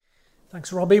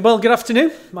Thanks, Robbie. Well, good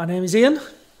afternoon. My name is Ian.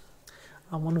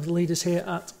 I'm one of the leaders here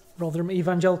at Rotherham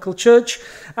Evangelical Church,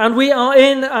 and we are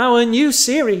in our new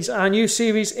series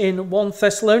in 1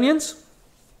 Thessalonians.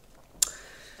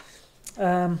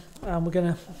 And we're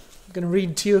going to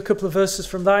read to you a couple of verses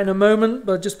from that in a moment,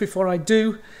 but just before I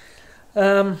do,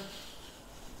 what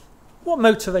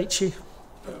motivates you?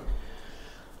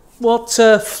 What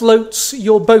floats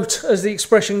your boat, as the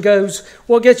expression goes?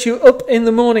 What gets you up in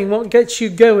the morning? What gets you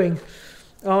going?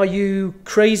 Are you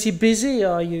crazy busy?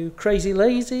 Are you crazy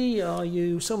lazy? Are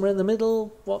you somewhere in the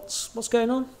middle? What's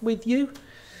going on with you?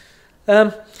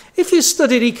 If you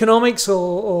studied economics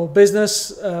or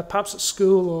business, perhaps at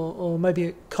school or maybe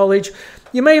at college,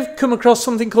 you may have come across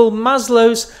something called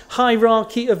Maslow's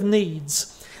hierarchy of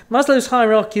needs. Maslow's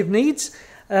hierarchy of needs,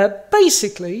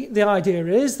 basically the idea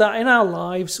is that in our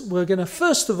lives we're going to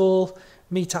first of all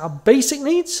meet our basic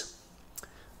needs,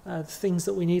 the things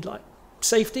that we need like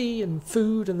safety and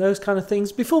food and those kind of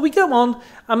things, before we go on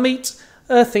and meet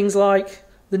things like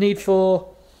the need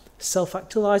for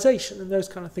self-actualization and those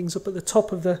kind of things up at the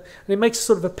top of and it makes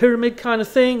sort of a pyramid kind of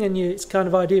thing, and its kind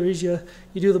of idea is you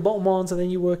do the bottom ones and then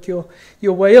you work your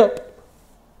way up.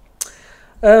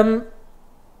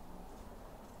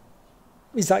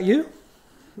 Is that you?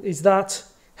 Is that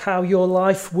how your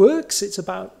life works? It's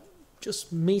about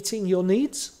just meeting your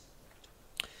needs.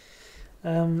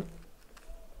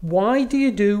 Why do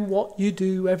you do what you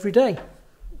do every day?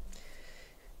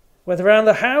 Whether around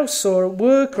the house or at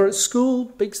work or at school,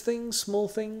 big things, small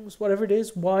things, whatever it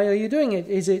is, why are you doing it?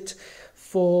 Is it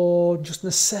for just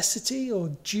necessity or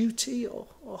duty or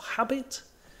habit?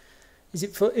 Is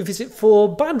it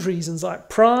for bad reasons like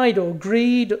pride or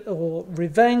greed or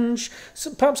revenge?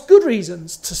 So perhaps good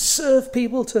reasons, to serve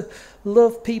people, to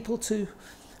love people, to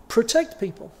protect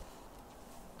people.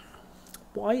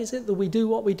 Why is it that we do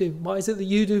what we do? Why is it that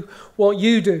you do what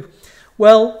you do?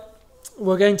 Well,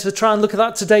 we're going to try and look at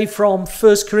that today from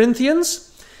 1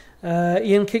 Corinthians.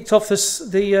 Ian kicked off the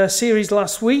series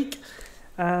last week,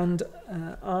 and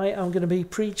I am going to be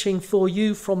preaching for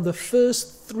you from the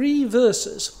first 3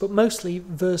 verses, but mostly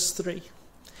verse 3.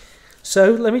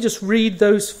 So let me just read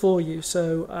those for you.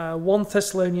 So 1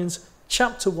 Thessalonians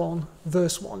chapter 1,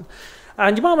 verse 1.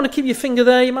 And you might want to keep your finger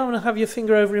there. You might want to have your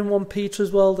finger over in 1 Peter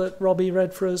as well that Robbie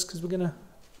read for us, because we're going to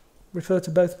refer to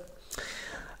both.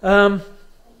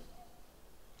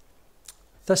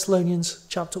 Thessalonians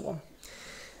chapter 1.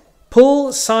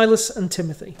 Paul, Silas and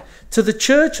Timothy, to the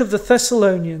church of the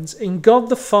Thessalonians in God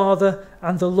the Father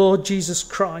and the Lord Jesus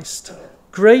Christ,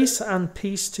 grace and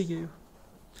peace to you.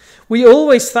 We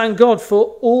always thank God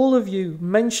for all of you,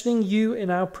 mentioning you in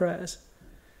our prayers.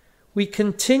 We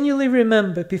continually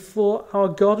remember before our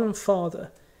God and Father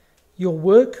your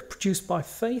work produced by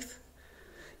faith,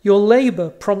 your labour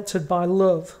prompted by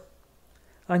love,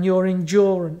 and your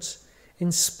endurance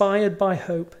inspired by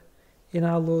hope in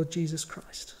our Lord Jesus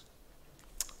Christ.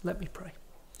 Let me pray.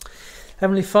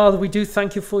 Heavenly Father, we do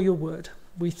thank you for your word.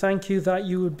 We thank you that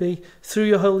you would be, through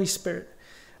your Holy Spirit,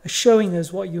 showing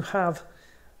us what you have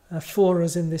for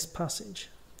us in this passage.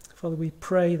 Father, we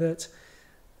pray that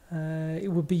it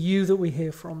would be you that we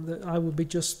hear from, that I will be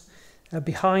just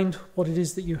behind what it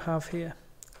is that you have here.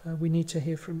 We need to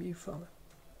hear from you, Father.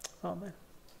 Amen.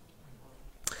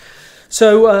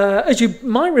 So, as you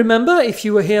might remember, if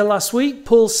you were here last week,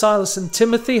 Paul, Silas and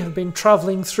Timothy have been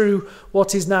travelling through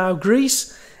what is now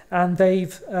Greece, and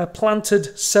they've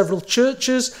planted several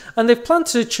churches, and they've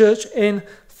planted a church in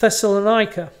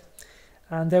Thessalonica.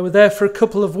 And they were there for a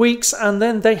couple of weeks, and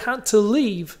then they had to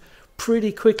leave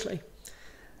pretty quickly.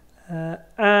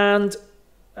 And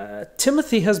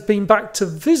Timothy has been back to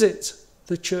visit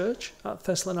the church at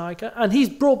Thessalonica, and he's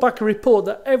brought back a report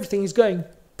that everything is going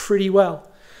pretty well.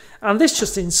 And this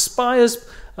just inspires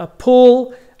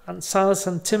Paul and Silas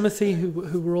and Timothy,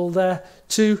 who were all there,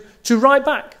 to write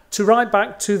back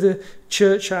to the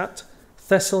church at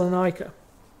Thessalonica.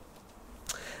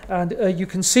 And you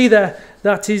can see there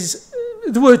that is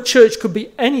the word church could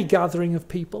be any gathering of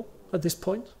people at this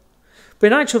point. But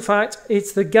in actual fact,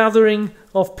 it's the gathering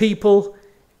of people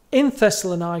in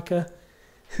Thessalonica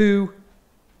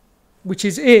which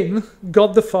is in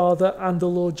God the Father and the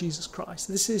Lord Jesus Christ.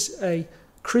 This is a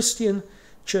Christian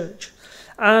church.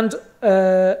 And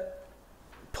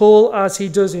Paul, as he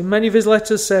does in many of his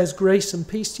letters, says grace and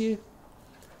peace to you.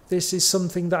 This is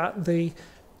something that the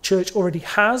church already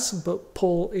has, but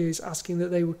Paul is asking that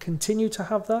they would continue to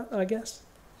have that, I guess.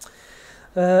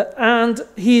 And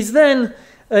he's then,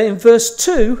 in verse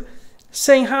 2,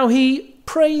 saying how he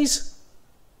prays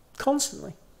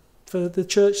constantly for the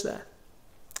church there.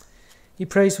 He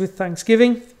prays with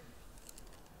thanksgiving.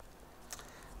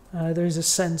 There is a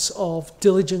sense of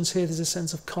diligence here. There's a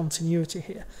sense of continuity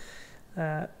here,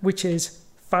 which is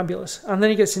fabulous. And then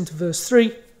he gets into verse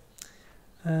 3,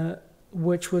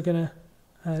 which we're going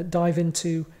to dive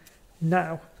into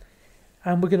now.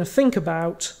 And we're going to think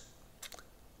about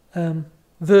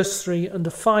verse 3 under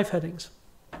 5 headings.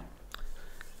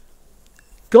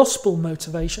 Gospel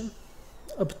motivation,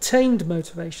 obtained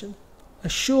motivation,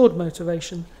 assured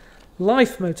motivation,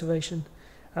 life motivation,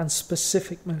 and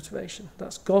specific motivation.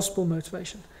 That's gospel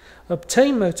motivation,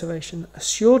 obtained motivation,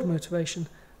 assured motivation,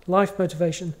 life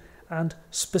motivation, and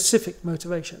specific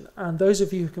motivation. And those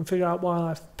of you who can figure out why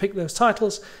I've picked those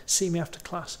titles, see me after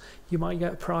class. You might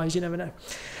get a prize, you never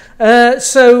know.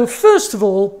 So first of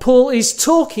all, Paul is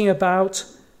talking about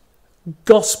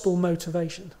gospel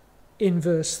motivation in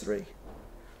verse 3.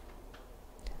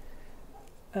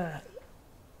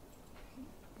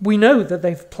 We know that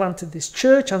they've planted this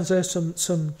church, and there's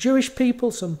some Jewish people,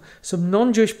 some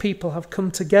non-Jewish people have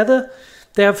come together.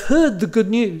 They have heard the good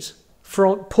news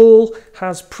from Paul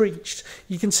has preached.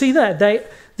 You can see there,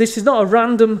 this is not a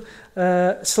random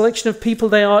selection of people.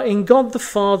 They are in God the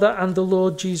Father and the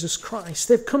Lord Jesus Christ.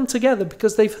 They've come together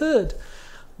because they've heard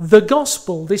the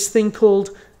gospel, this thing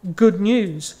called good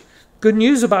news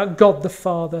about God the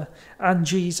Father and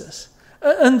Jesus.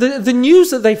 And the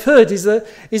news that they've heard is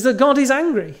that God is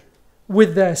angry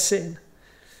with their sin,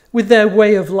 with their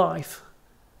way of life.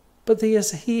 But he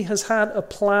has had a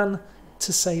plan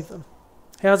to save them.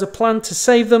 He has a plan to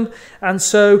save them. And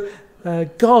so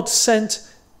God sent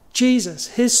Jesus,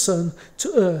 his son,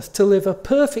 to earth to live a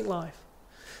perfect life,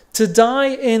 to die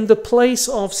in the place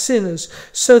of sinners,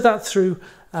 so that through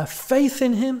faith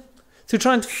in him, through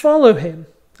trying to follow him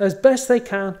as best they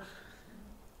can,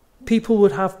 people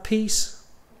would have peace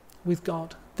with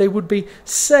God. They would be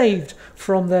saved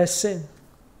from their sin.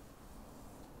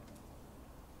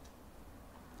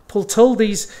 Paul told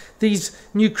these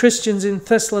new Christians in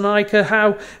Thessalonica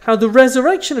how the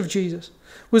resurrection of Jesus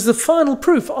was the final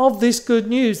proof of this good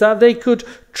news, that they could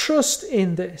trust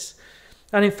in this.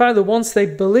 And in fact, that once they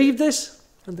believed this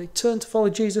and they turned to follow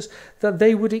Jesus, that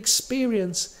they would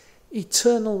experience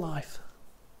eternal life.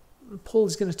 And Paul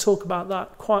is going to talk about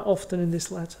that quite often in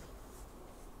this letter.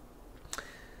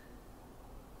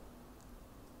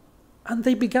 And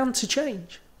they began to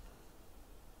change.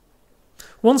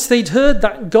 Once they'd heard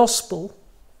that gospel,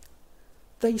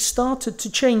 they started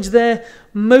to change. Their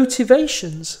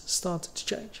motivations started to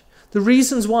change. The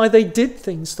reasons why they did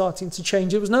things starting to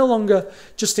change. It was no longer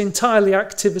just entirely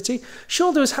activity.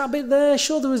 Sure, there was habit there.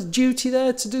 Sure, there was duty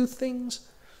there to do things.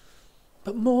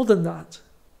 But more than that,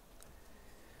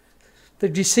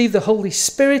 they'd received the Holy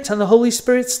Spirit, and the Holy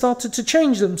Spirit started to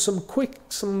change them. Some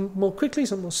more quickly,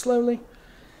 some more slowly.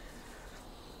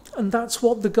 And that's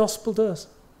what the gospel does.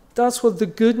 That's what the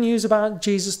good news about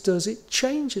Jesus does. It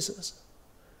changes us.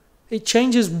 It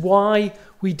changes why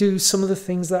we do some of the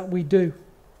things that we do.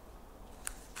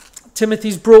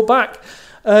 Timothy's brought back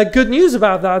good news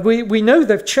about that. We know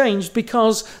they've changed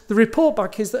because the report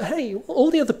back is that, hey,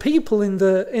 all the other people in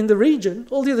the region,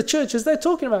 all the other churches, they're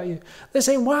talking about you. They're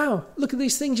saying, wow, look at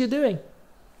these things you're doing.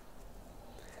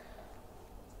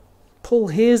 Paul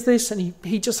hears this, and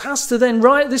he just has to then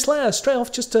write this letter straight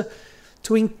off just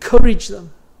to encourage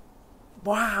them.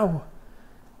 Wow,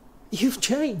 you've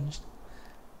changed.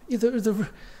 The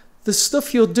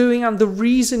stuff you're doing and the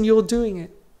reason you're doing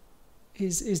it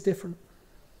is different.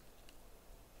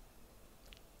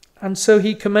 And so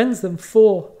he commends them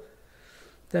for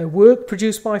their work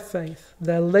produced by faith,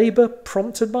 their labour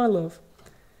prompted by love,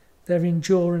 their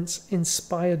endurance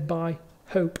inspired by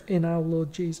hope in our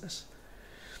Lord Jesus.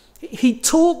 He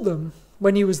taught them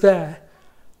when he was there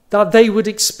that they would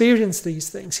experience these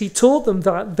things. He taught them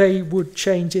that they would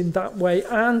change in that way,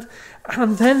 and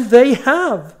then they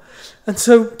have. And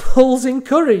so Paul's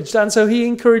encouraged, and so he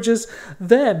encourages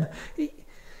them.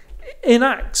 In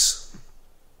Acts,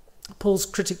 Paul's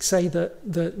critics say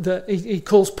that he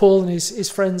calls Paul and his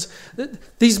friends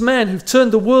these men who've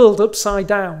turned the world upside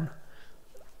down.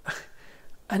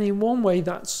 And in one way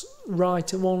that's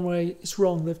right, in one way it's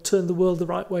wrong. They've turned the world the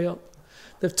right way up.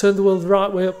 They've turned the world the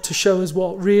right way up to show us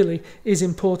what really is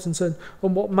important and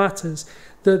what matters.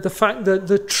 The fact that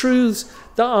the truths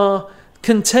that are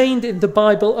contained in the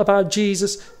Bible about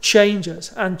Jesus change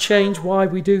us and change why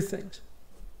we do things.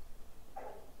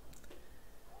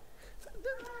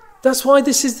 That's why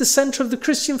this is the centre of the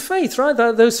Christian faith, right?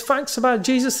 Those facts about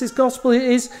Jesus, this gospel,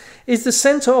 is the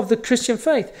centre of the Christian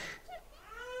faith.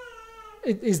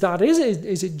 Is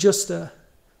it just a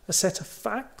set of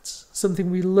facts, something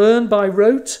we learn by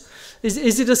rote?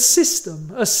 Is it a system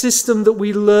that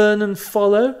we learn and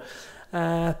follow?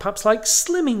 perhaps like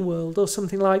Slimming World or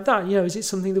something like that? Is it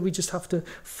something that we just have to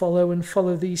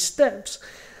follow these steps?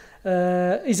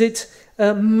 Is it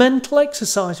mental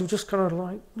exercise? We're just kind of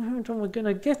like, how are we going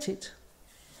to get it?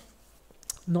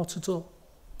 Not at all.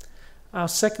 Our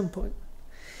second point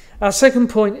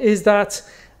is that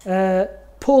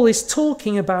Paul is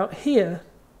talking about here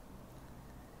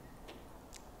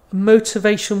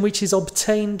motivation which is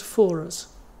obtained for us.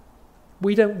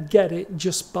 We don't get it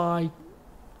just by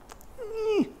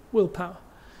willpower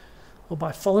or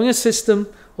by following a system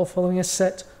or following a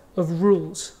set of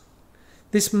rules.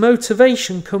 This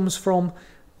motivation comes from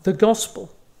the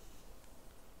gospel.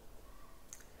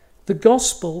 The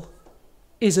gospel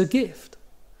is a gift.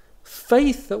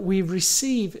 Faith that we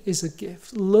receive is a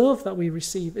gift. Love that we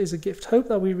receive is a gift. Hope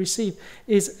that we receive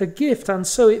is a gift. And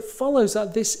so it follows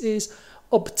that this is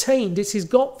obtained, it is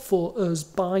got for us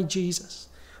by Jesus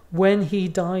when he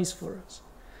dies for us.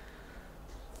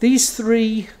 These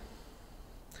three,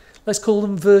 let's call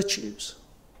them virtues: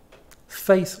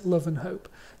 faith, love, and hope.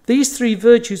 These three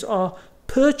virtues are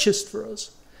purchased for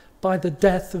us by the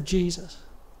death of Jesus.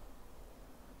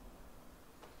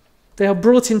 They are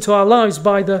brought into our lives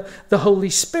by the Holy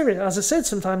Spirit. As I said,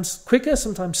 sometimes quicker,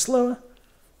 sometimes slower.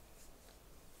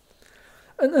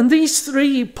 And these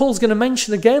three, Paul's going to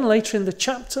mention again later in the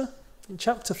chapter, in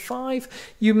chapter 5.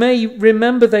 You may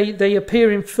remember they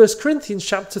appear in 1 Corinthians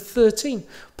chapter 13.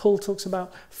 Paul talks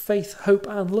about faith, hope,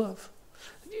 and love.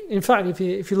 In fact,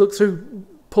 if you look through,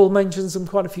 Paul mentions them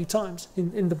quite a few times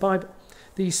in the Bible.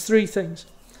 These three things: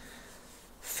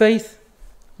 faith,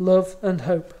 love, and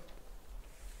hope.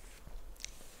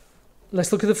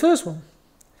 Let's look at the first one.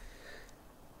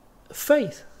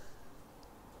 Faith.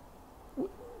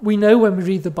 We know when we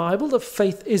read the Bible that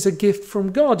faith is a gift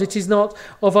from God. It is not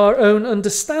of our own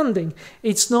understanding.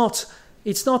 It's not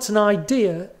an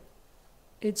idea.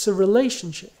 It's a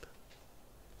relationship.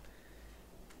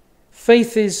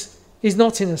 Faith is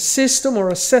not in a system or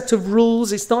a set of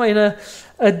rules. It's not in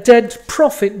a dead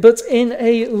prophet, but in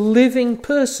a living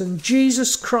person,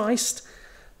 Jesus Christ,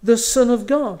 the Son of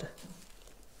God.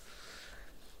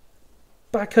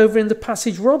 Back over in the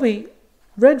passage Robbie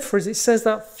read for us, it says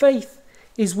that faith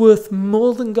is worth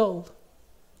more than gold,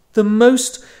 the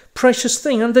most precious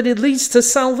thing, and that it leads to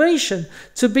salvation,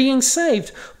 to being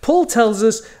saved. Paul tells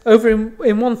us over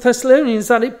in 1 Thessalonians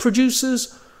that it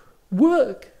produces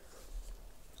work.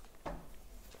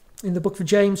 In the book of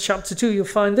James chapter 2 you'll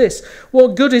find this: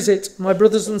 what good is it, my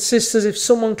brothers and sisters, if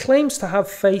someone claims to have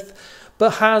faith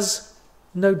but has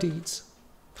no deeds,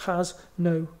 has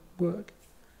no work?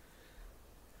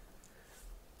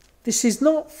 This is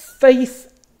not faith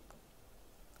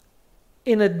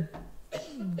in a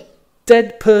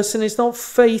dead person. It's not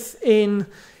faith in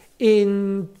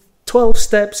 12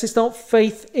 steps. It's not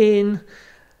faith in...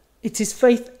 It is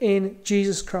faith in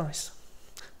Jesus Christ,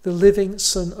 the living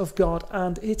Son of God,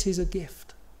 and it is a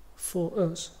gift for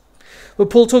us.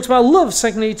 But Paul talks about love.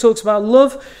 Secondly, he talks about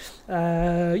love.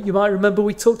 You might remember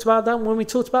we talked about that when we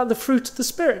talked about the fruit of the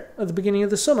Spirit at the beginning of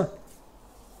the summer.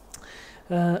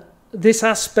 This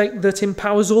aspect that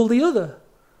empowers all the other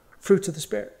fruit of the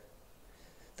Spirit.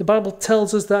 The Bible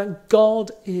tells us that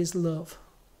God is love,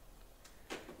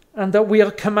 and that we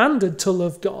are commanded to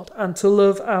love God and to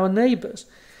love our neighbours.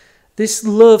 This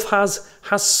love has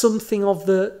something of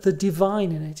the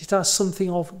divine in it. It has something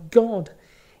of God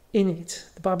in it.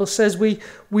 The Bible says we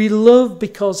love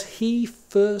because he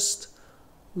first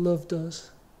loved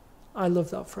us. I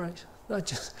love that phrase.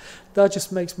 That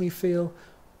just makes me feel...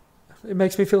 It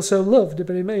makes me feel so loved,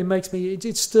 but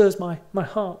it stirs my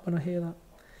heart when I hear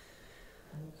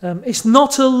that. It's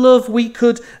not a love we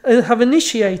could have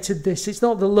initiated this. It's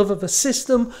not the love of a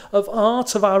system, of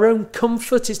art, of our own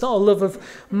comfort. It's not a love of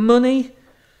money.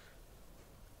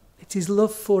 It is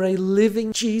love for a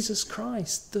living Jesus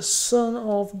Christ, the Son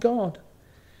of God.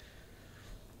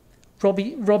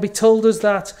 Robbie told us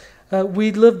that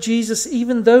we love Jesus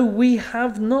even though we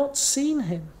have not seen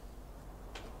him.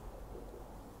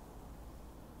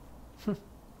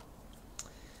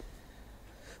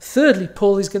 Thirdly,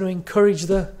 Paul is going to encourage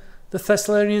the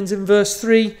Thessalonians in verse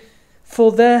 3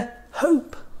 for their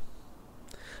hope.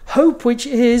 Hope which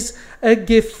is a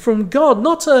gift from God.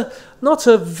 Not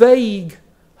a vague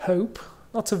hope.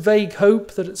 Not a vague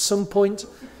hope that at some point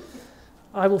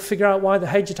I will figure out why the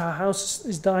hedge at our house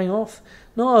is dying off.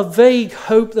 Not a vague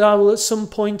hope that I will at some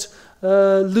point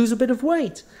lose a bit of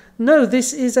weight. No,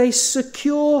 this is a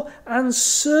secure and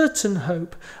certain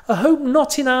hope. A hope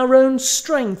not in our own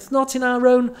strength, not in our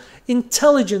own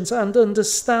intelligence and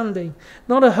understanding.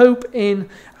 Not a hope in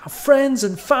our friends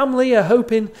and family, a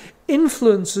hope in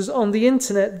influencers on the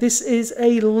internet. This is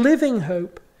a living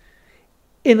hope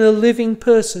in a living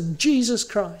person, Jesus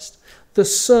Christ, the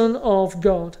Son of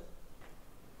God.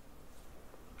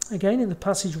 Again, in the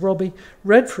passage Robbie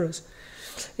read for us,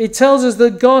 it tells us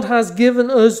that God has given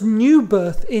us new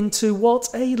birth into what?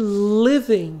 A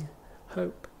living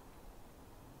hope.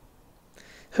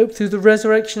 Hope through the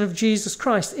resurrection of Jesus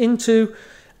Christ, into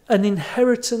an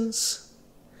inheritance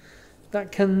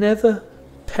that can never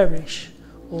perish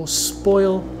or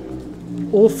spoil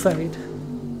or fade.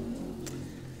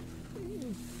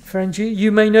 Friends,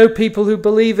 you may know people who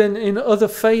believe in other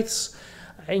faiths,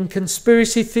 in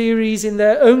conspiracy theories, in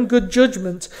their own good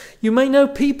judgment. You may know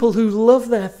people who love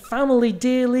their family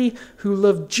dearly, who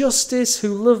love justice,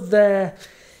 who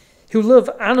love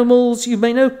animals. You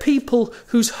may know people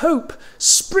whose hope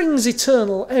springs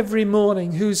eternal every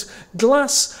morning, whose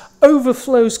glass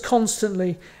overflows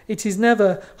constantly. It is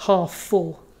never half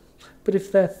full. But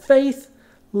if their faith,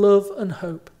 love and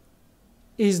hope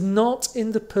is not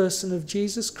in the person of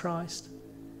Jesus Christ,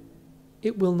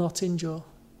 it will not endure.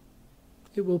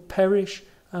 It will perish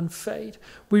and fade.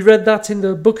 We read that in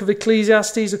the book of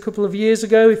Ecclesiastes a couple of years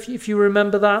ago, if you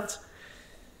remember that.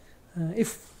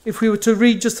 If we were to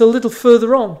read just a little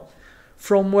further on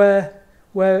from where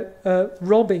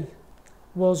Robbie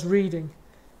was reading,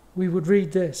 we would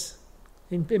read this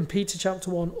in Peter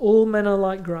chapter 1. All men are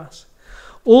like grass.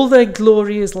 All their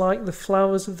glory is like the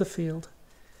flowers of the field.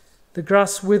 The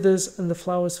grass withers and the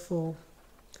flowers fall,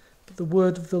 but the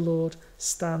word of the Lord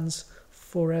stands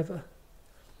forever.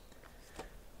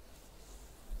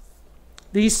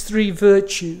 These three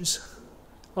virtues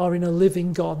are in a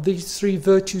living God. These three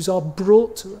virtues are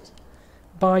brought to us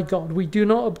by God. We do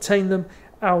not obtain them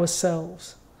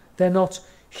ourselves. They're not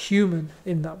human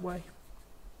in that way.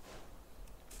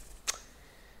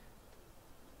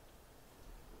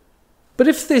 But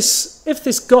if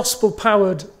this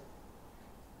gospel-powered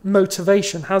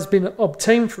motivation has been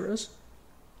obtained for us,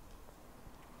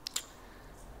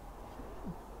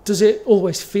 does it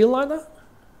always feel like that?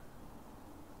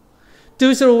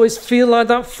 Does it always feel like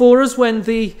that for us when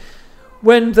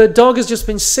the dog has just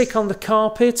been sick on the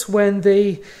carpet, when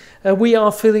we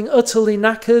are feeling utterly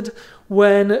knackered,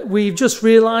 when we've just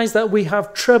realised that we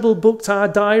have treble booked our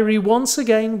diary once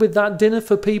again with that dinner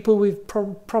for people we've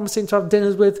promising to have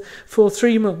dinners with for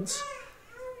 3 months?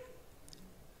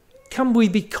 Can we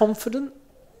be confident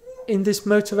in this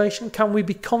motivation? Can we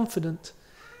be confident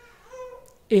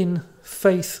in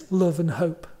faith, love and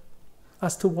hope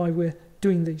as to why we're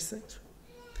doing these things?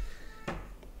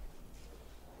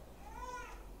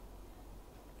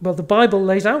 Well, the Bible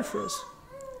lays out for us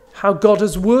how God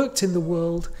has worked in the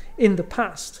world in the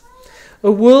past.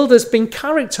 A world that's been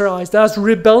characterized as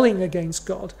rebelling against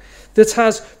God, that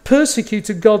has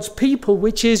persecuted God's people,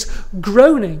 which is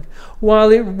groaning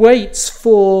while it waits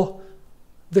for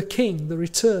the King, the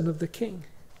return of the King.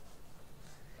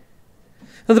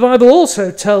 And the Bible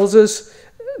also tells us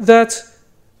that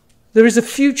there is a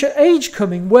future age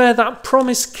coming where that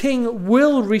promised King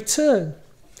will return.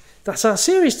 That's our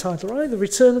series title, right? The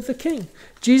Return of the King.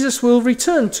 Jesus will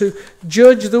return to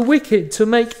judge the wicked, to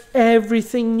make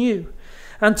everything new,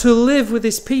 and to live with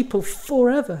his people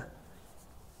forever.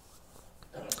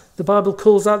 The Bible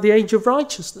calls that the age of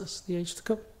righteousness, the age to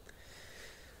come.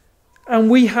 And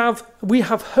we have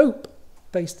hope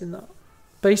based in that,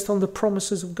 based on the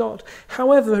promises of God.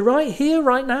 However, right here,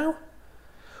 right now,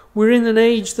 we're in an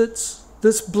age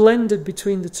that's blended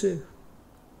between the two.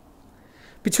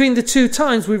 Between the two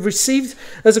times we've received,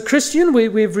 as a Christian,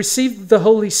 we've received the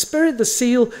Holy Spirit, the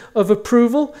seal of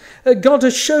approval. God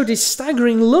has showed his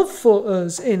staggering love for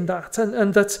us in that,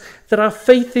 and that our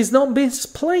faith is not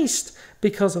misplaced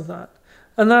because of that,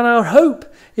 and that our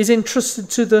hope is entrusted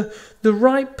to the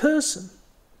right person.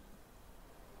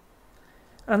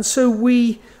 And so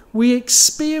we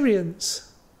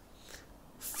experience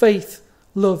faith,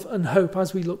 love and hope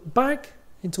as we look back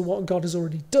into what God has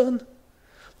already done,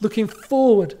 looking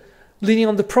forward, leaning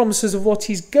on the promises of what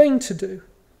he's going to do.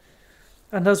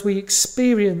 And as we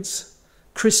experience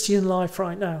Christian life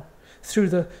right now through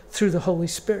the Holy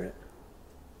Spirit,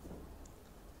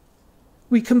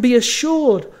 we can be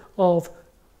assured of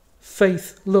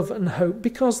faith, love and hope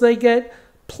because they get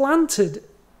planted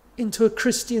into a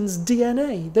Christian's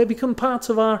DNA. They become part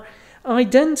of our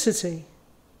identity.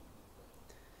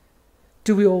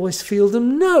 Do we always feel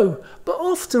them? No, but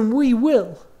often we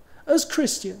will, as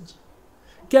Christians,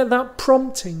 get that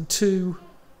prompting to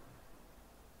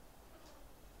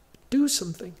do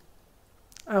something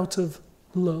out of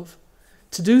love,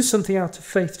 to do something out of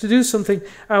faith, to do something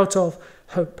out of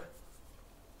hope,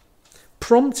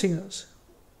 prompting us.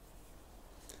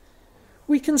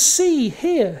 We can see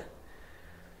here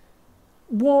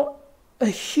what a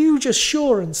huge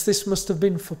assurance this must have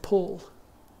been for Paul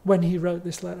when he wrote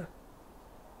this letter.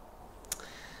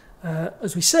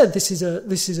 As we said, this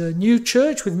is a new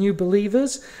church with new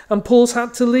believers, and Paul's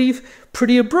had to leave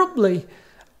pretty abruptly.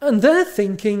 And they're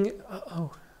thinking,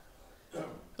 are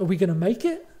we going to make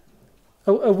it?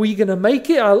 Are we going to make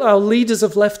it? Our leaders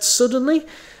have left suddenly.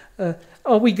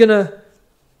 Are we going to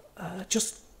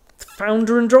just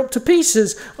founder and drop to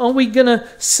pieces? Are we going to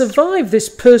survive this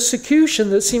persecution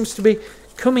that seems to be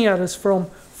coming at us from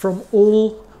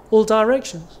all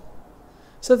directions?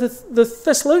 So the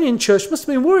Thessalonian church must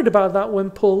have been worried about that when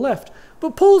Paul left.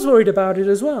 But Paul's worried about it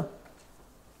as well.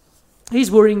 He's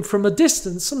worrying from a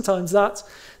distance. Sometimes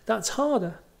that's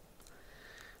harder.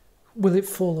 Will it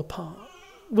fall apart?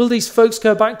 Will these folks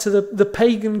go back to the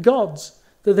pagan gods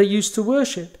that they used to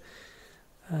worship?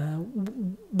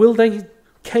 Will they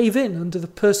cave in under the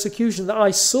persecution that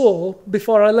I saw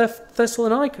before I left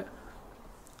Thessalonica?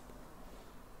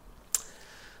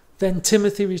 Then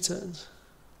Timothy returns.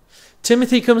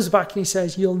 Timothy comes back and he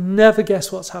says, you'll never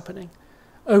guess what's happening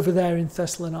over there in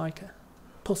Thessalonica.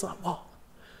 Paul's like, what?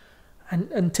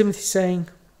 And Timothy's saying,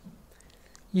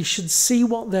 you should see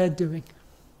what they're doing.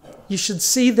 You should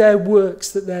see their works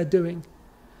that they're doing.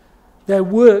 Their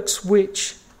works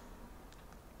which,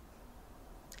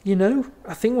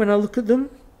 I think when I look at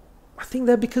them, I think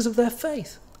they're because of their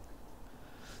faith.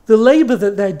 The labour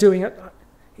that they're doing,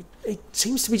 it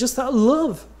seems to be just that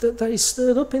love that is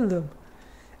stirred up in them.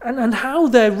 And how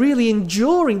they're really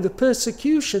enduring the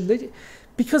persecution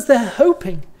because they're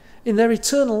hoping in their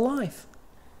eternal life.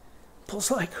 Paul's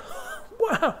like,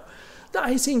 wow, that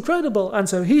is incredible. And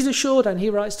so he's assured, and he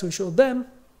writes to assure them,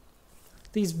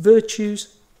 these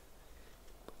virtues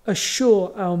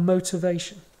assure our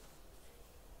motivation.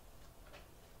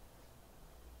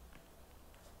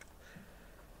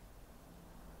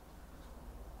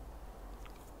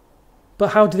 But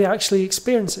how do they actually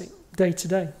experience it day to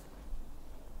day?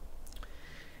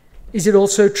 Is it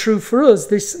also true for us,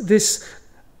 this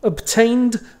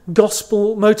obtained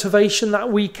gospel motivation that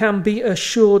we can be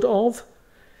assured of?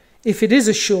 If it is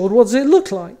assured, what does it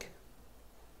look like?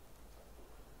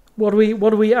 What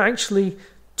are we actually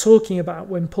talking about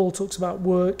when Paul talks about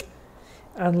work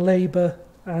and labour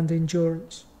and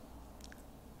endurance?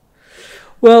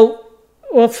 Well,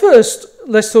 first,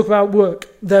 let's talk about work.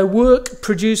 Their work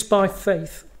produced by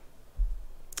faith.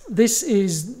 This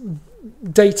is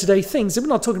day-to-day things. We're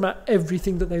not talking about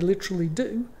everything that they literally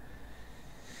do.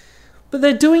 But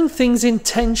they're doing things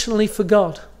intentionally for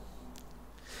God.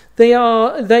 They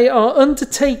are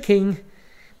undertaking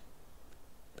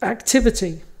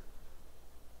activity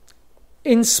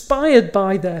inspired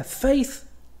by their faith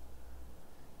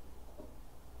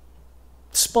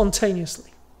spontaneously.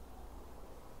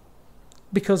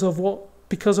 Because of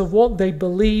what they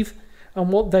believe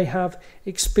and what they have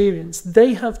experienced.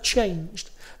 They have changed.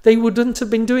 They wouldn't have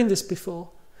been doing this before.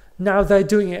 Now they're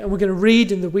doing it. And we're going to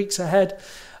read in the weeks ahead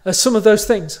some of those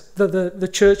things that the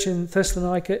church in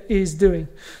Thessalonica is doing.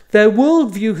 Their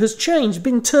worldview has changed,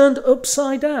 been turned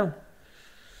upside down.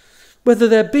 Whether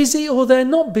they're busy or they're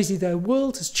not busy, their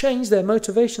world has changed, their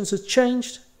motivations have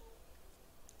changed.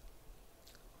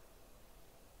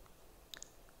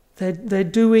 They're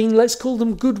doing, let's call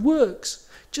them good works.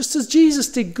 Just as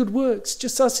Jesus did good works,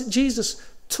 just as Jesus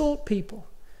taught people,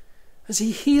 as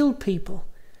he healed people,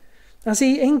 as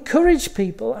he encouraged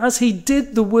people, as he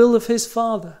did the will of his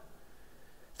Father.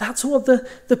 That's what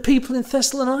the people in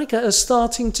Thessalonica are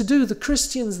starting to do, the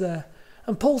Christians there.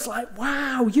 And Paul's like,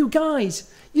 wow, you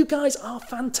guys are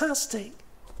fantastic.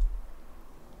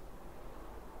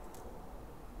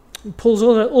 And Paul's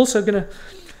also going to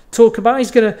talk about,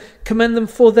 he's going to commend them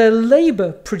for their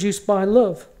labour produced by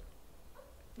love.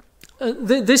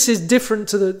 This is different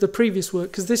to the previous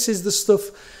work, because this is the stuff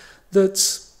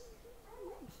that's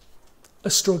a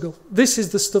struggle. This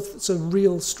is the stuff that's a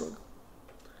real struggle.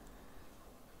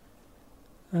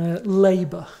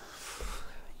 Labour.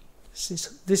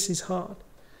 This is hard.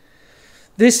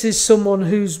 This is someone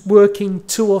who's working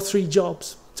 2 or 3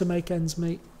 jobs to make ends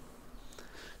meet,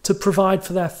 to provide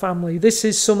for their family. This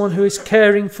is someone who is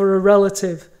caring for a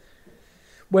relative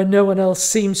when no one else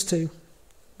seems to,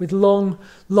 with long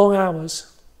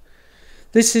hours.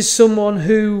 This is someone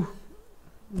who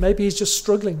maybe is just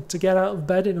struggling to get out of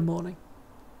bed in the morning.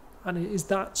 And it is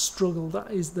that struggle,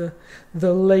 that is the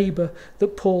labour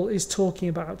that Paul is talking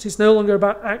about. It's no longer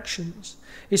about actions.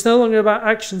 It's no longer about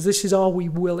actions. This is, are we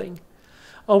willing?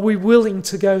 Are we willing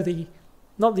to go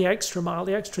not the extra mile,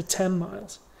 the extra 10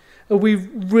 miles? Are we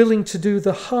willing to do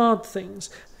the hard things?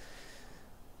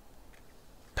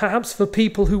 Perhaps for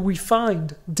people who we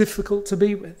find difficult to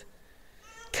be with.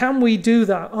 Can we do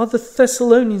that? Are the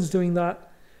Thessalonians doing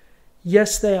that?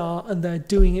 Yes, they are, and they're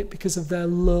doing it because of their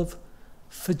love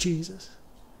for Jesus.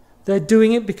 They're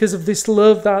doing it because of this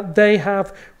love that they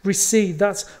have received.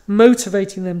 That's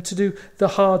motivating them to do the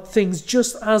hard things,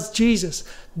 just as Jesus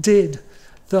did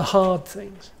the hard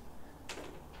things.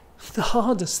 The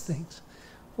hardest things.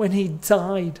 When he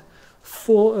died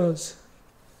for us.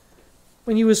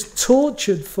 When he was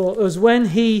tortured for us. When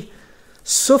he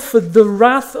suffered the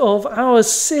wrath of our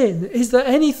sin. Is there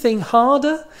anything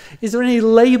harder? Is there any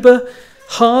labour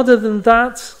harder than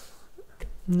that?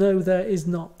 No, there is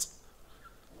not.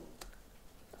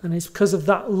 And it's because of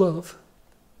that love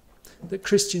that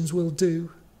Christians will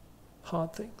do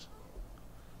hard things.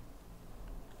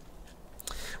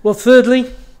 Well,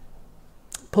 thirdly,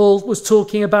 Paul was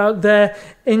talking about their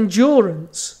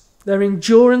endurance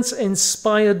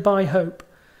inspired by hope,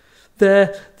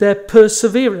 their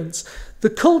perseverance. The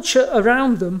culture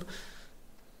around them,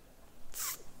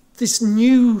 this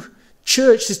new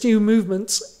church, this new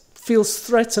movement, feels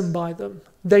threatened by them.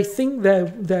 They think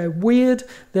they're weird,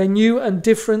 they're new and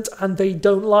different, and they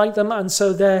don't like them, and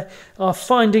so they are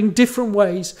finding different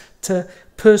ways to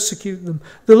persecute them.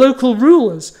 The local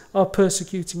rulers are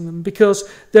persecuting them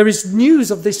because there is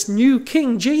news of this new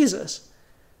king, Jesus.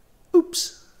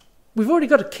 Oops, we've already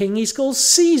got a king, he's called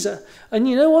Caesar. And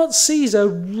you know what? Caesar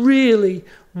really,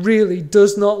 really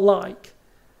does not like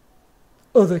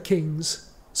other kings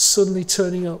suddenly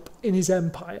turning up in his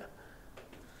empire.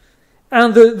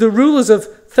 And the rulers of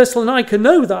Thessalonica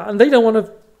know that, and they don't want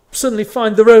to suddenly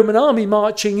find the Roman army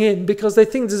marching in because they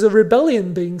think there's a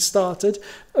rebellion being started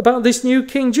about this new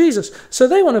King Jesus. So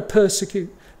they want to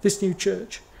persecute this new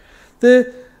church.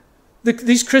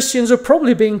 These Christians are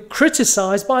probably being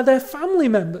criticised by their family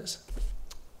members.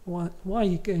 Why are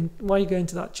you going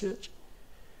to that church?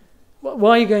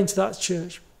 Why are you going to that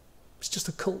church? It's just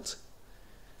a cult.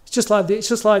 It's just like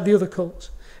the other cults.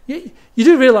 You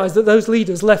do realise that those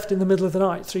leaders left in the middle of the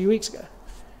night 3 weeks ago.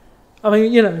 I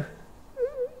mean,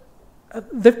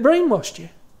 they've brainwashed you.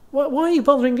 Why are you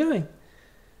bothering going?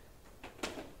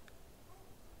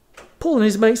 Paul and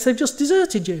his mates, they've just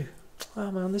deserted you.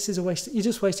 Oh man, this is a waste. You're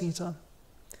just wasting your time.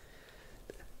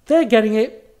 They're getting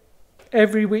it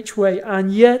every which way,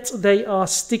 and yet they are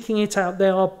sticking it out. They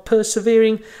are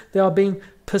persevering. They are being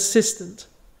persistent.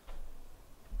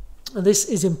 And this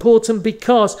is important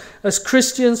because as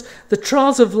Christians, the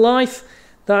trials of life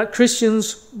that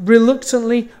Christians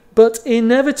reluctantly but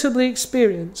inevitably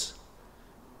experience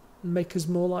make us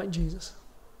more like Jesus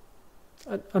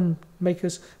and make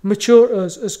us mature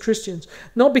us as Christians.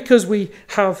 Not because we're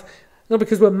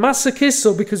masochists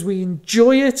or because we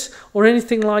enjoy it or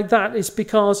anything like that. It's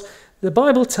because the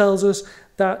Bible tells us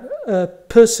that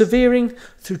persevering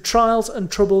through trials and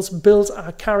troubles builds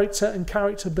our character, and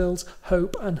character builds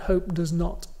hope, and hope does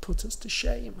not put us to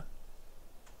shame.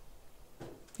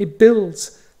 It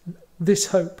builds this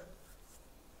hope.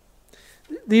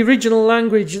 The original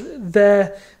language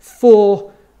there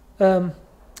for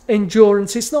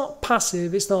endurance, it's not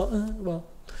passive, it's not, well,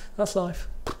 that's life.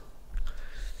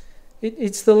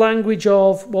 It's the language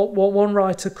of what one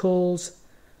writer calls,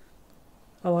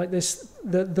 I like this,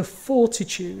 the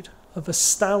fortitude of a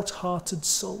stout-hearted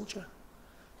soldier.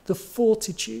 The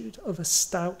fortitude of a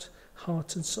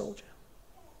stout-hearted soldier.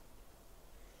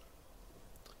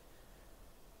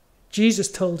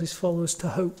 Jesus told his followers to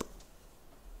hope.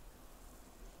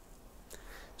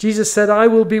 Jesus said, I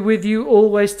will be with you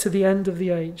always to the end of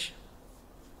the age.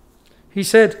 He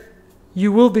said,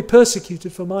 you will be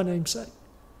persecuted for my name's sake.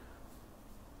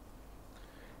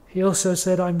 He also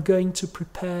said, I'm going to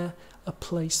prepare a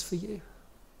place for you.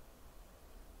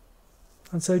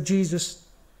 And so Jesus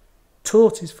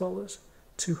taught his followers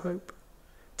to hope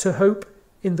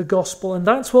in the gospel. And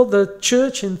that's what the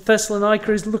church in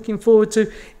Thessalonica is looking forward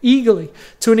to eagerly,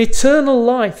 to an eternal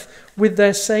life with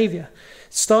their Saviour,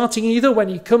 starting either when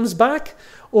he comes back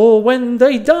or when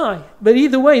they die. But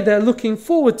either way, they're looking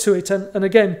forward to it. And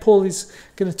again, Paul is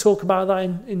going to talk about that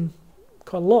in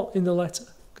quite a lot in the letter,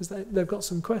 because they've got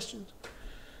some questions.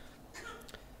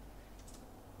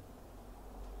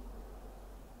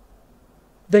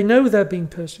 They know they're being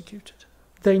persecuted.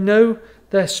 They know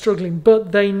they're struggling,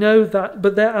 but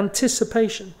their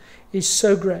anticipation is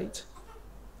so great.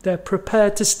 They're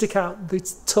prepared to stick out the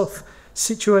tough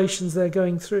situations they're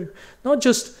going through. Not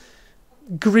just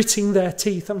gritting their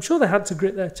teeth. I'm sure they had to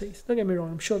grit their teeth. Don't get me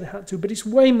wrong, I'm sure they had to, but it's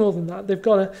way more than that. They've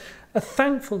got a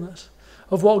thankfulness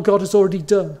of what God has already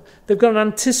done. They've got an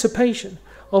anticipation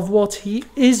of what he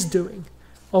is doing,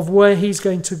 of where he's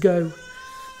going to go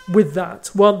with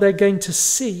that, what they're going to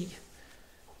see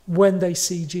when they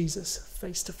see Jesus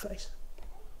face to face.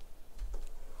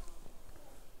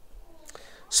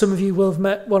 Some of you will have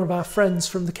met one of our friends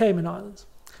from the Cayman Islands,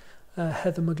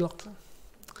 Heather McLaughlin.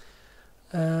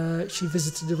 She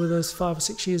visited with us 5 or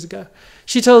 6 years ago.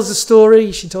 She told the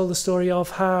story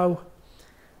of how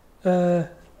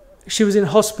she was in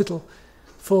hospital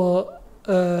for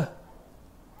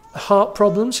heart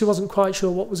problems. She wasn't quite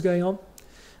sure what was going on.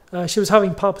 She was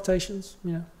having palpitations,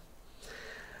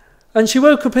 And she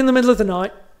woke up in the middle of the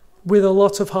night with a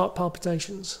lot of heart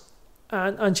palpitations.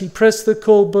 And she pressed the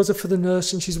call buzzer for the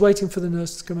nurse, and she's waiting for the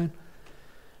nurse to come in.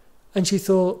 And she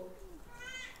thought,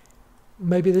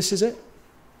 maybe this is it.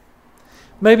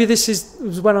 Maybe this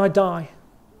is when I die.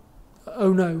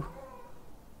 Oh no.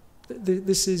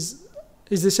 Is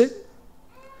this it?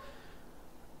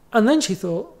 And then she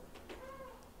thought,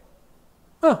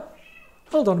 oh,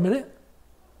 hold on a minute.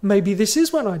 Maybe this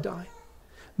is when I die.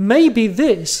 Maybe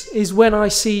this is when I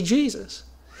see Jesus.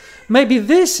 Maybe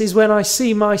this is when I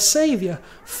see my Saviour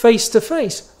face to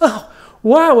face. Oh,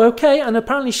 wow, okay. And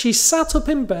apparently she sat up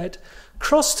in bed,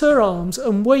 crossed her arms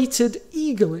and waited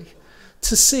eagerly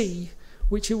to see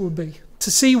which it would be.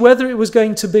 To see whether it was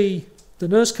going to be the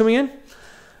nurse coming in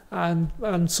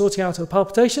and sorting out her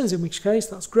palpitations, in which case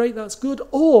that's great, that's good,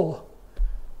 or,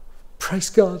 praise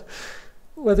God,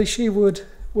 whether she would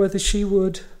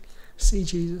see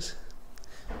Jesus.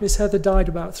 Miss Heather died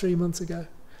about 3 months ago,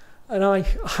 and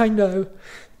I know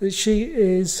that she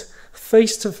is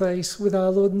face to face with our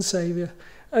Lord and Saviour,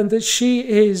 and that she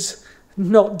is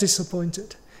not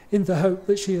disappointed in the hope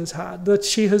that she has had, that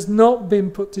she has not been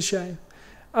put to shame,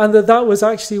 and that was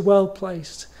actually well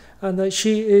placed, and that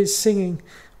she is singing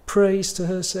praise to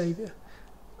her Saviour.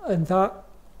 And that,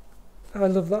 I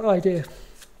love that idea.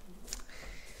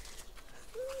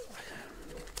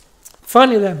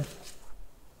 Finally then,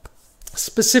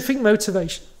 specific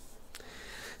motivation.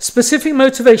 Specific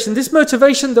motivation. This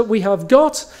motivation that we have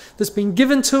got, that's been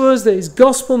given to us, that is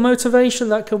gospel motivation,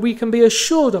 that we can be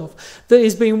assured of, that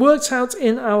is being worked out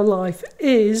in our life,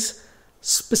 is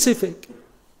specific.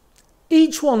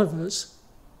 Each one of us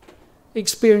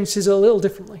experiences it a little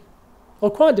differently,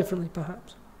 or quite differently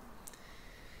perhaps.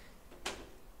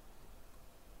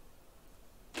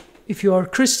 If you are a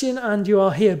Christian and you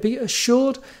are here, be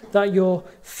assured that your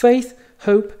faith,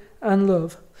 hope, and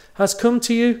love has come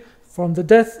to you through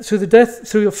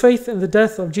your faith in the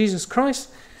death of Jesus Christ,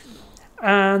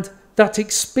 and that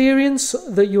experience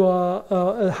that you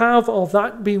have of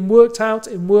that being worked out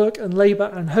in work and labour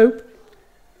and hope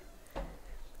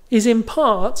is in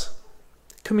part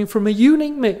coming from a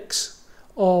unique mix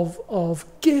of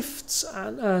gifts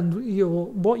and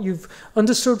what you've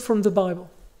understood from the Bible.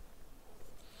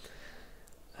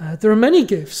 There are many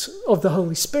gifts of the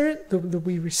Holy Spirit that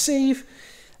we receive.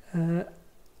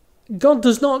 God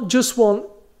does not just want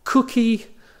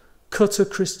cookie-cutter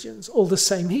Christians, all the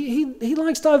same. He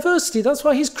likes diversity. That's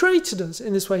why he's created us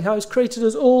in this way, how he's created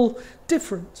us all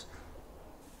different.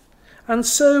 And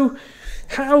so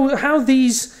how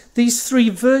these three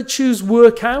virtues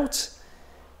work out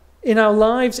in our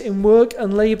lives, in work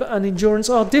and labour and endurance,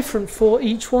 are different for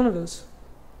each one of us.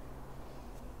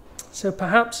 So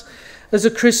perhaps as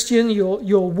a Christian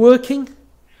you're working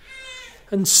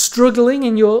and struggling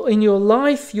in your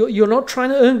life. You're not trying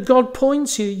to earn God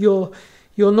points. You're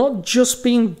not just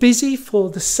being busy for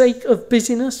the sake of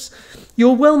busyness.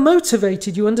 You're well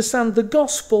motivated. You understand the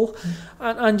gospel,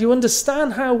 and you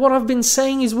understand how what I've been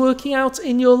saying is working out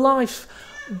in your life.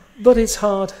 But it's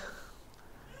hard.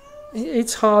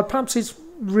 It's hard. Perhaps it's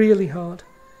really hard.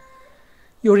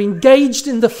 You're engaged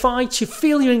in the fight. You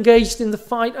feel you're engaged in the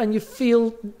fight, and you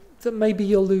feel that maybe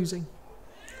you're losing.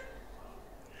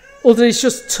 Or that it's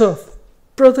just tough.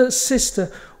 Brother,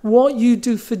 sister, what you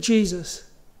do for Jesus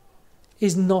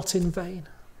is not in vain.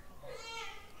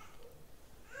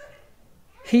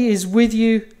 He is with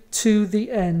you to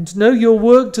the end. No, your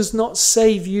work does not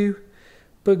save you,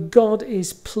 but God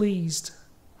is pleased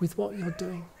with what you're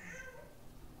doing.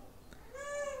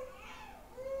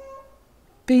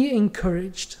 Be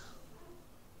encouraged.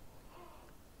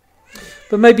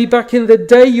 But maybe back in the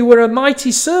day you were a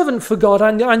mighty servant for God,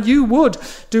 and you would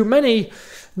do many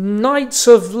nights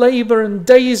of labour and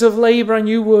days of labour, and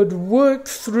you would work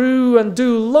through and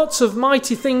do lots of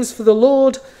mighty things for the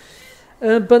Lord.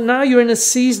 But now you're in a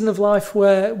season of life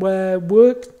where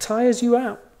work tires you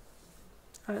out,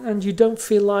 and you don't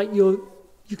feel like you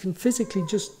can physically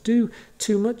just do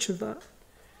too much of that.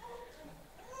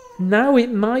 Now it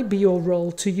might be your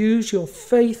role to use your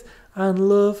faith and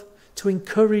love to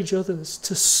encourage others,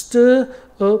 to stir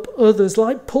up others,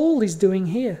 like Paul is doing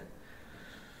here.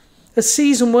 A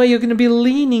season where you're going to be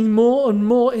leaning more and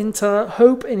more into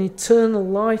hope and eternal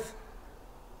life.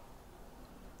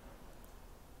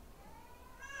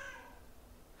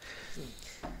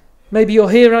 Maybe you're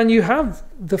here and you have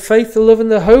the faith, the love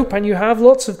and the hope, and you have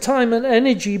lots of time and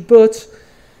energy, but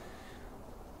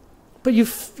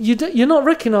you're not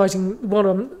recognizing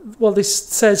what this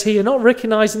says here. You're not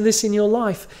recognizing this in your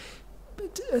life.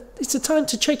 It's a time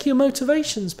to check your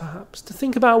motivations, perhaps, to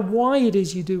think about why it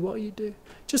is you do what you do.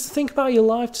 Just to think about your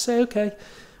life, to say, okay,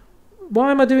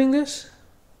 why am I doing this?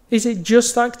 Is it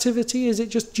just activity? Is it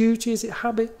just duty? Is it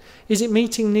habit? Is it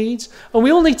meeting needs? And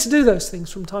we all need to do those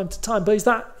things from time to time, but is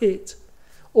that it?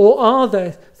 Or are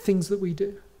there things that we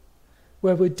do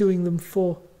where we're doing them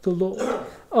for the Lord?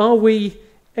 Are we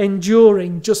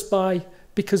enduring just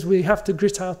because we have to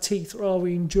grit our teeth, or are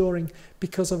we enduring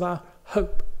because of our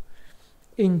hope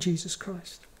in Jesus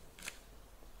Christ?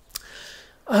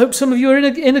 I hope some of you are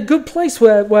in a good place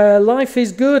where life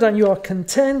is good and you are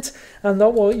content, and that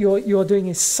what you're doing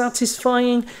is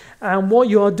satisfying, and what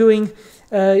you are doing,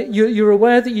 you're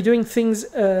aware that you're doing things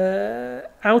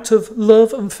out of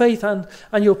love and faith,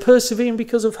 and you're persevering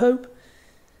because of hope,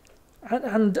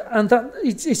 and that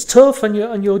it's tough, and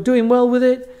you're doing well with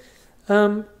it.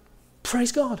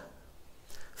 Praise God.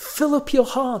 Fill up your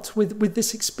heart with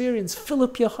this experience. Fill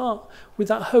up your heart with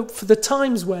that hope for the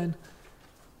times when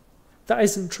that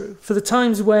isn't true. For the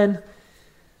times when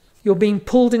you're being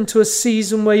pulled into a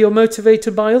season where you're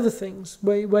motivated by other things,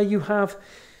 where you're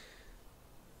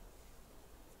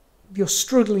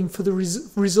struggling for the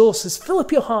resources. Fill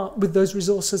up your heart with those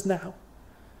resources now,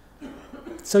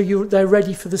 so they're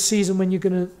ready for the season when you're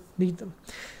going to need them.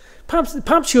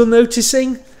 Perhaps you're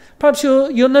noticing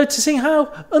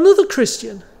how another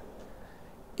Christian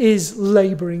is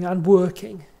labouring and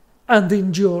working and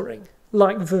enduring,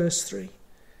 like verse 3.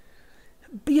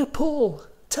 Be a Paul.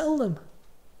 Tell them.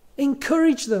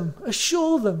 Encourage them.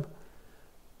 Assure them.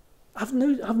 I've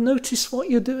noticed what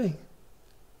you're doing.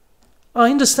 I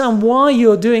understand why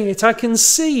you're doing it. I can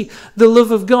see the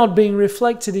love of God being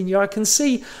reflected in you. I can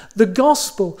see the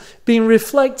gospel being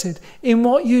reflected in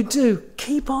what you do.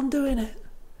 Keep on doing it.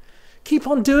 Keep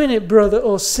on doing it, brother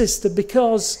or sister,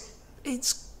 because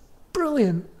it's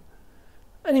brilliant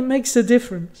and it makes a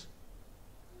difference.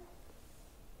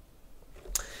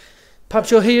 Perhaps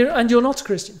you're here and you're not a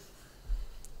Christian.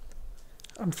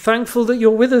 I'm thankful that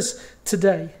you're with us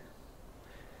today.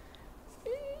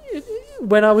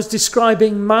 When I was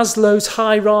describing Maslow's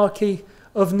hierarchy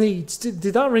of needs, did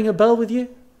that ring a bell with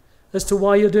you as to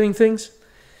why you're doing things?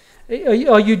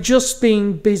 Are you just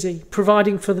being busy,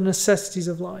 providing for the necessities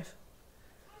of life?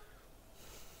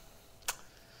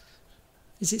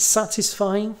 Is it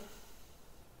satisfying?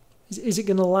 Is it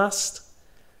going to last?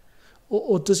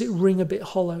 Or does it ring a bit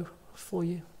hollow for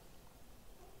you?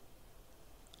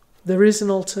 There is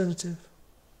an alternative.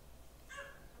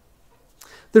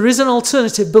 There is an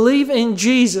alternative. Believe in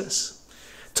Jesus.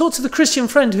 Talk to the Christian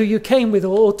friend who you came with,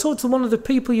 or talk to one of the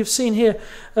people you've seen here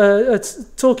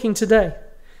talking today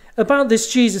about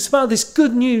this Jesus, about this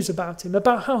good news about him,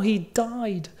 about how he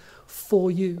died for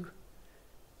you,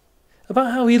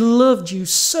 about how he loved you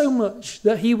so much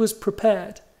that he was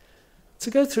prepared to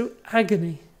go through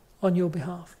agony on your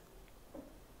behalf.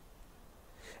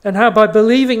 And how by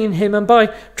believing in him and by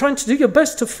trying to do your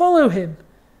best to follow him,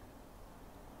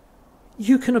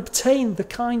 you can obtain the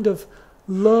kind of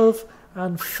love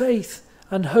and faith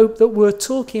and hope that we're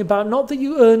talking about. Not that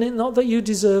you earn it, not that you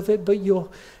deserve it, but your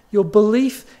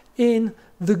belief in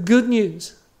the good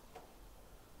news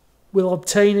will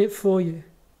obtain it for you.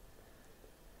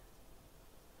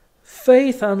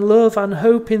 Faith and love and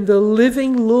hope in the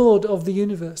living Lord of the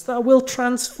universe. That will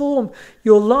transform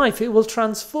your life. It will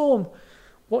transform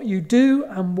what you do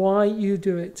and why you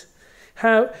do it.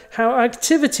 How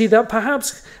activity that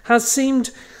perhaps has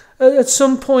seemed at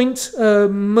some point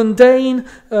mundane,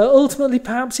 ultimately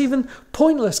perhaps even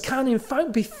pointless, can in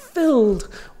fact be filled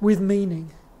with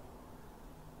meaning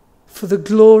for the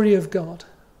glory of God.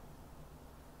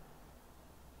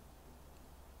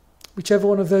 Whichever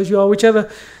one of those you are,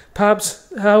 whichever,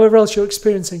 perhaps however else you're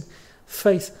experiencing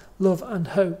faith, love and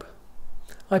hope.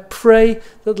 I pray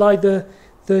that like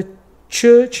the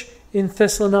church in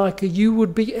Thessalonica, you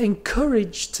would be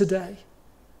encouraged today.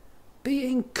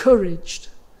 Be encouraged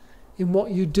in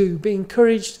what you do. Be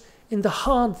encouraged in the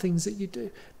hard things that you do.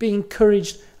 Be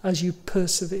encouraged as you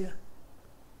persevere.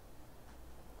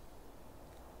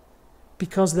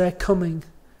 Because they're coming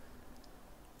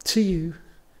to you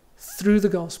through the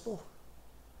gospel.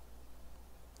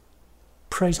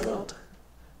 Praise God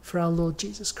for our Lord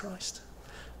Jesus Christ.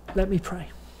 Let me pray.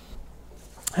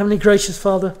 Heavenly gracious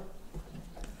Father,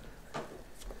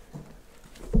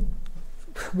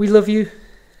 we love you.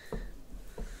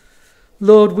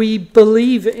 Lord, we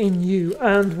believe in you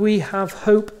and we have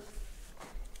hope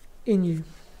in you.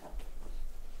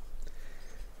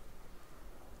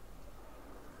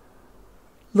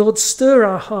 Lord, stir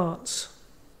our hearts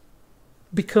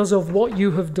because of what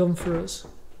you have done for us.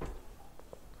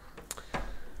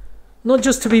 Not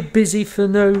just to be busy for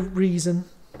no reason,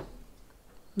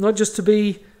 not just to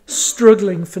be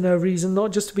struggling for no reason,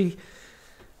 not just to be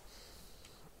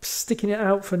sticking it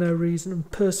out for no reason and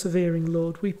persevering,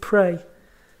 Lord. We pray.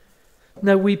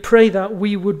 Now we pray that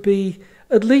we would be,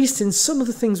 at least in some of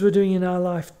the things we're doing in our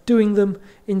life, doing them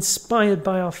inspired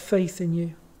by our faith in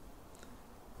you.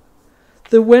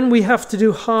 That when we have to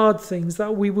do hard things,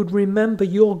 that we would remember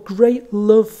your great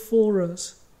love for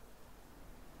us.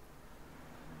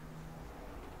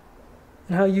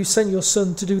 And how you sent your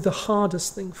Son to do the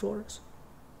hardest thing for us.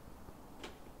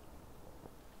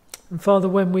 And Father,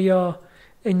 when we are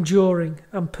enduring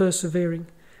and persevering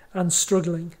and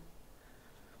struggling,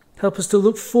 help us to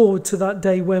look forward to that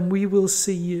day when we will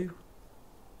see you.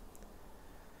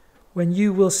 When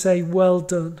you will say, well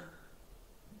done,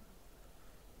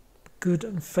 good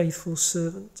and faithful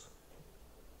servant.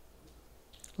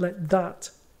 Let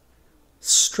that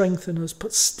strengthen us,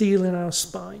 put steel in our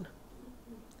spine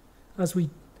as we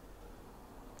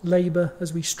labour,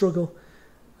 as we struggle,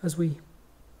 as we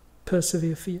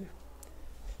persevere for you.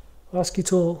 I ask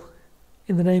it all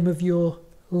in the name of your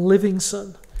living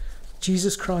Son,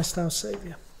 Jesus Christ our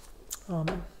Saviour.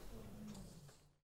 Amen.